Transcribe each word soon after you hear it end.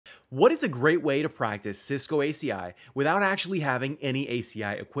What is a great way to practice Cisco ACI without actually having any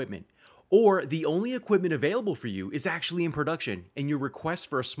ACI equipment? Or the only equipment available for you is actually in production and your request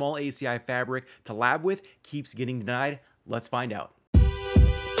for a small ACI fabric to lab with keeps getting denied? Let's find out.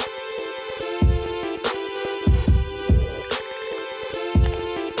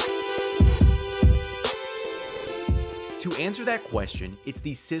 To answer that question, it's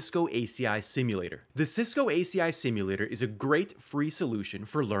the Cisco ACI Simulator. The Cisco ACI Simulator is a great free solution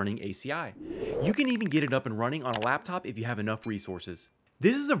for learning ACI. You can even get it up and running on a laptop if you have enough resources.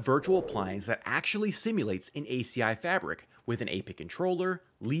 This is a virtual appliance that actually simulates an ACI fabric with an APIC controller,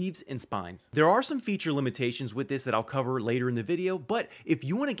 leaves, and spines. There are some feature limitations with this that I'll cover later in the video, but if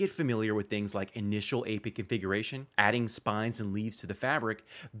you want to get familiar with things like initial APIC configuration, adding spines and leaves to the fabric,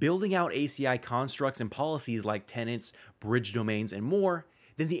 building out ACI constructs and policies like tenants, bridge domains, and more,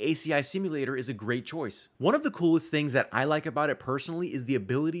 then the ACI Simulator is a great choice. One of the coolest things that I like about it personally is the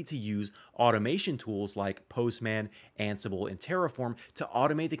ability to use automation tools like Postman, Ansible, and Terraform to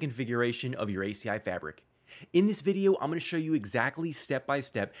automate the configuration of your ACI fabric. In this video, I'm going to show you exactly step by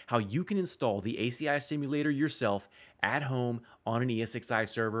step how you can install the ACI Simulator yourself at home on an ESXi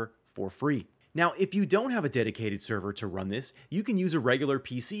server for free. Now, if you don't have a dedicated server to run this, you can use a regular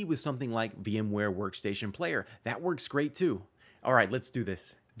PC with something like VMware Workstation Player. That works great too. All right, let's do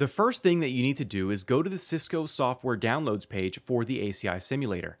this. The first thing that you need to do is go to the Cisco software downloads page for the ACI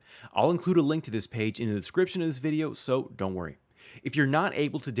Simulator. I'll include a link to this page in the description of this video, so don't worry. If you're not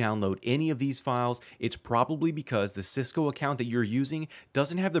able to download any of these files, it's probably because the Cisco account that you're using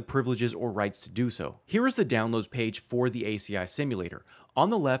doesn't have the privileges or rights to do so. Here is the downloads page for the ACI Simulator. On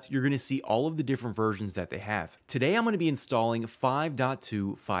the left, you're going to see all of the different versions that they have. Today, I'm going to be installing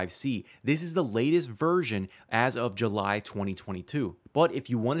 5.2.5c. This is the latest version as of July 2022. But if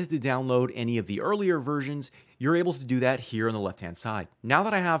you wanted to download any of the earlier versions, you're able to do that here on the left-hand side. Now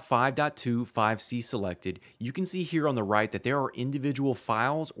that I have 5.2.5c selected, you can see here on the right that there are individual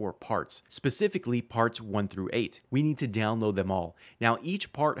files or parts, specifically parts 1 through 8. We need to download them all. Now,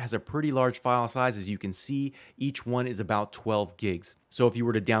 each part has a pretty large file size. As you can see, each one is about 12 gigs. So if you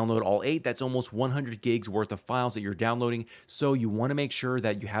were to download all 8, that's almost 100 gigs worth of files that you're downloading. So you want to make sure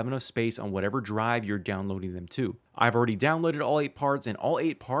that you have enough space on whatever drive you're downloading them to. I've already downloaded all 8 parts, and all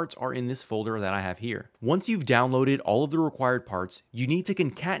 8 parts are in this folder that I have here. Once you've downloaded all of the required parts, you need to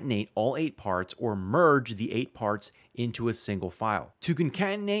concatenate all 8 parts or merge the 8 parts into a single file. To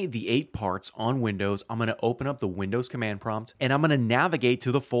concatenate the 8 parts on Windows, I'm going to open up the Windows command prompt, and I'm going to navigate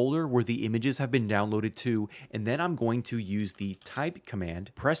to the folder where the images have been downloaded to, and then I'm going to use the type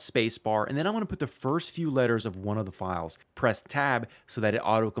command, press spacebar, and then I'm going to put the first few letters of one of the files. Press tab so that it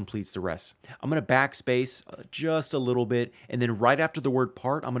auto-completes the rest. I'm going to backspace just a little bit, and then right after the word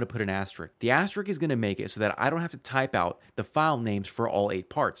part, I'm going to put an asterisk. The asterisk is going to make it so that I don't have to type out the file names for all 8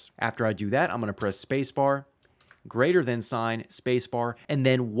 parts. After I do that, I'm going to press spacebar, greater than sign, spacebar, and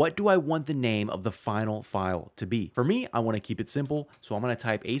then what do I want the name of the final file to be? For me, I want to keep it simple, so I'm going to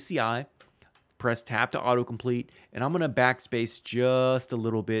type ACI, press tab to autocomplete, and I'm going to backspace just a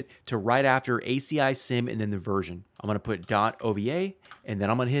little bit to right after ACI Sim and then the version. I'm going to put .ova, and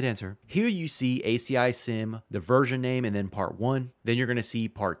then I'm going to hit enter. Here you see ACI Sim, the version name, and then part 1. Then you're going to see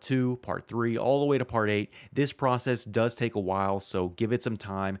part 2, part 3, all the way to part 8. This process does take a while, so give it some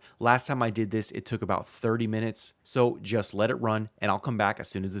time. Last time I did this, it took about 30 minutes. So just let it run, and I'll come back as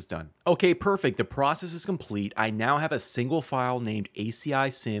soon as it's done. Okay, perfect. The process is complete. I now have a single file named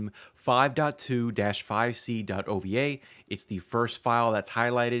ACI Sim 5.2-5c.ova. It's the first file that's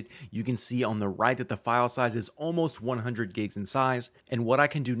highlighted. You can see on the right that the file size is almost 100 gigs in size. And what I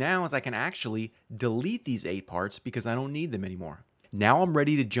can do now is I can actually delete these 8 parts because I don't need them anymore. Now I'm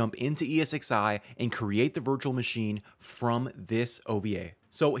ready to jump into ESXi and create the virtual machine from this OVA.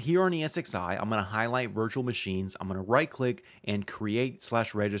 So here on ESXi, I'm going to highlight virtual machines. I'm going to right click and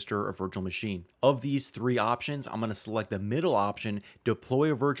create/register a virtual machine. Of these 3 options, I'm going to select the middle option,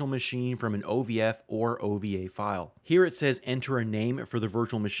 deploy a virtual machine from an OVF or OVA file. Here it says enter a name for the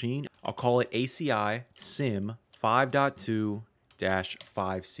virtual machine. I'll call it ACI Sim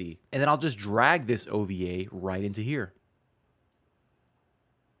 5.2-5c. And then I'll just drag this OVA right into here.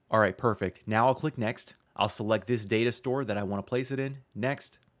 All right, perfect. Now I'll click next. I'll select this data store that I want to place it in.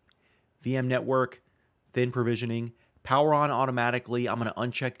 Next. VM network, thin provisioning, power on automatically. I'm going to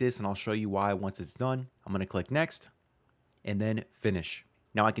uncheck this and I'll show you why once it's done. I'm going to click next and then finish.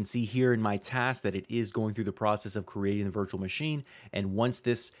 Now I can see here in my task that it is going through the process of creating the virtual machine. And once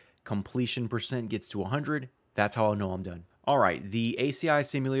this completion percent gets to 100, that's how I'll know I'm done. All right, the ACI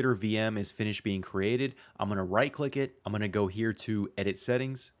Simulator VM is finished being created. I'm going to right click it. I'm going to go here to edit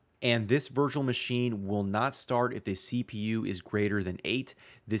settings. And this virtual machine will not start if the CPU is greater than 8.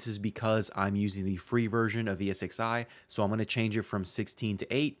 This is because I'm using the free version of ESXi, so I'm going to change it from 16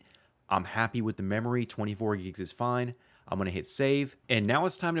 to 8. I'm happy with the memory, 24 gigs is fine. I'm going to hit save. And now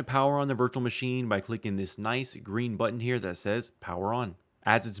it's time to power on the virtual machine by clicking this nice green button here that says power on.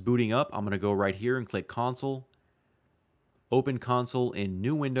 As it's booting up, I'm going to go right here and click console. Open console in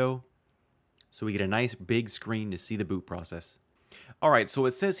new window, so we get a nice big screen to see the boot process. Alright, so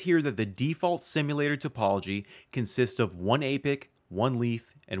it says here that the default simulator topology consists of one APIC, one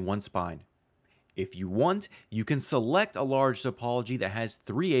leaf, and one spine. If you want, you can select a large topology that has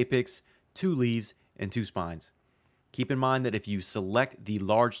 3 APICs, 2 leaves, and 2 spines. Keep in mind that if you select the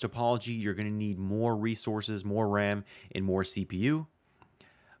large topology, you're going to need more resources, more RAM, and more CPU.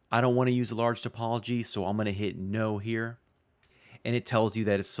 I don't want to use a large topology, so I'm going to hit no here. And it tells you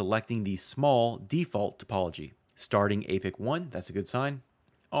that it's selecting the small default topology. Starting APIC 1, that's a good sign.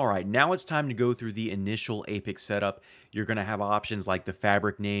 All right, now it's time to go through the initial APIC setup. You're going to have options like the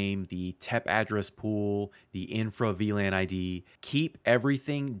fabric name, the TEP address pool, the infra VLAN ID. Keep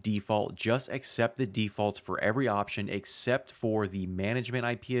everything default. Just accept the defaults for every option except for the management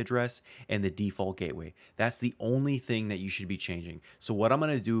IP address and the default gateway. That's the only thing that you should be changing. So what I'm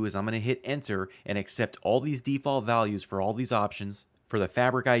going to do is I'm going to hit enter and accept all these default values for all these options. For the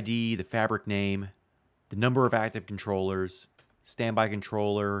fabric ID, the fabric name, the number of active controllers, standby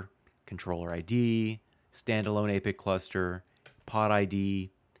controller, controller ID, standalone APIC cluster, pod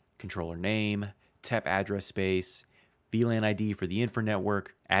ID, controller name, TEP address space, VLAN ID for the infra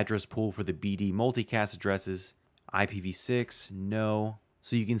network, address pool for the BD multicast addresses, IPv6, no.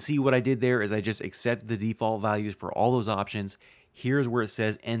 So you can see what I did there is I just accepted the default values for all those options. Here's where it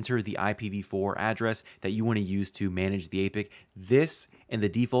says enter the IPv4 address that you want to use to manage the APIC. This and the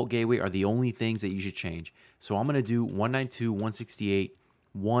default gateway are the only things that you should change. So I'm going to do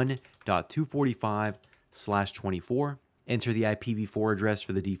 192.168.1.245/24. Enter the IPv4 address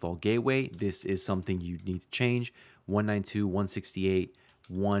for the default gateway. This is something you need to change.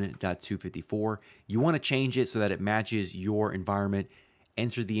 192.168.1.254. You want to change it so that it matches your environment.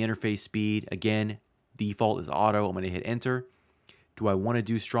 Enter the interface speed. Again, default is auto. I'm going to hit enter. Do I want to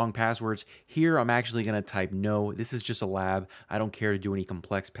do strong passwords? Here, I'm actually going to type no. This is just a lab. I don't care to do any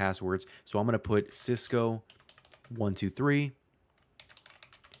complex passwords. So I'm going to put Cisco 123,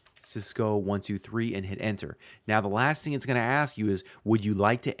 Cisco 123, and hit enter. Now, the last thing it's going to ask you is, would you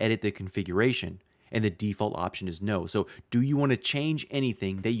like to edit the configuration? And the default option is no. So do you want to change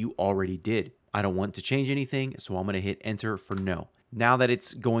anything that you already did? I don't want to change anything, so I'm going to hit enter for no. Now that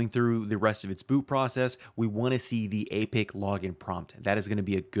it's going through the rest of its boot process, we want to see the APIC login prompt. That is going to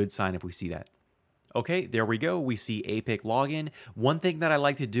be a good sign if we see that. Okay, there we go. We see APIC login. One thing that I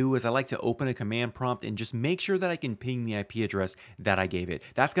like to do is I like to open a command prompt and just make sure that I can ping the IP address that I gave it.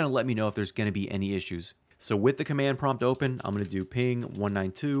 That's going to let me know if there's going to be any issues. So with the command prompt open, I'm going to do ping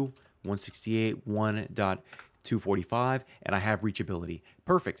 192.168.1.245, and I have reachability.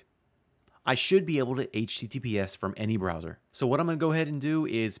 Perfect. I should be able to HTTPS from any browser. So what I'm going to go ahead and do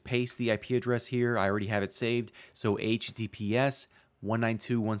is paste the IP address here. I already have it saved. So HTTPS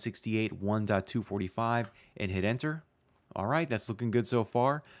 192.168.1.245 and hit enter. All right, that's looking good so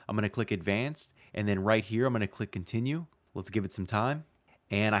far. I'm going to click advanced, and then right here, I'm going to click continue. Let's give it some time.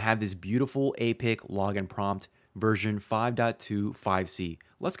 And I have this beautiful APIC login prompt version 5.25c.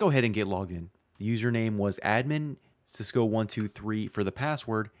 Let's go ahead and get logged in. The username was admin Cisco123 for the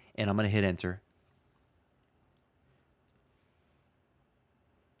password, and I'm going to hit enter.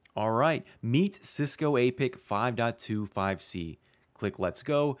 All right, meet Cisco APIC 5.25c. Click let's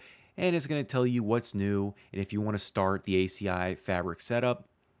go, and it's going to tell you what's new and if you want to start the ACI fabric setup.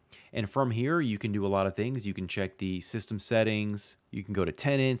 And from here, you can do a lot of things. You can check the system settings. You can go to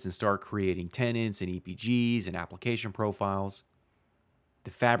tenants and start creating tenants and EPGs and application profiles.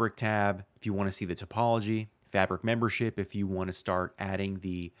 The fabric tab, if you want to see the topology. Fabric membership, if you want to start adding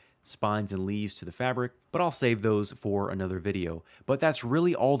the spines and leaves to the fabric, but I'll save those for another video. But that's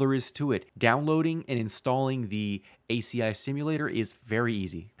really all there is to it. Downloading and installing the ACI simulator is very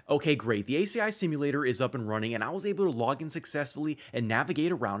easy. Okay, great. The ACI simulator is up and running, and I was able to log in successfully and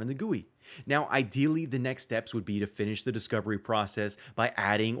navigate around in the GUI. Now, ideally, the next steps would be to finish the discovery process by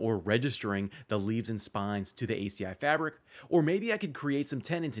adding or registering the leaves and spines to the ACI fabric, or maybe I could create some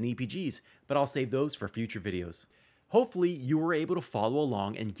tenants and EPGs, but I'll save those for future videos. Hopefully, you were able to follow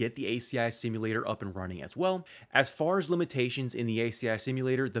along and get the ACI simulator up and running as well. As far as limitations in the ACI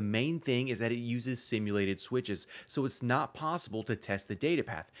simulator, the main thing is that it uses simulated switches, so it's not possible to test the data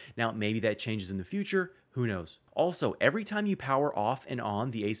path. Now, maybe that changes in the future, who knows? Also, every time you power off and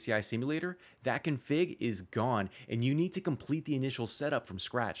on the ACI simulator, that config is gone, and you need to complete the initial setup from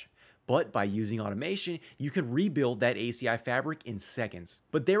scratch. But by using automation, you can rebuild that ACI fabric in seconds.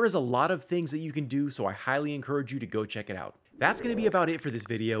 But there is a lot of things that you can do, so I highly encourage you to go check it out. That's going to be about it for this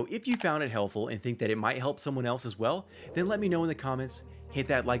video. If you found it helpful and think that it might help someone else as well, then let me know in the comments. Hit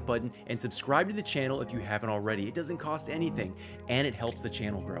that like button and subscribe to the channel if you haven't already. It doesn't cost anything and it helps the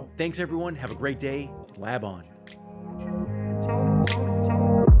channel grow. Thanks everyone, have a great day, lab on.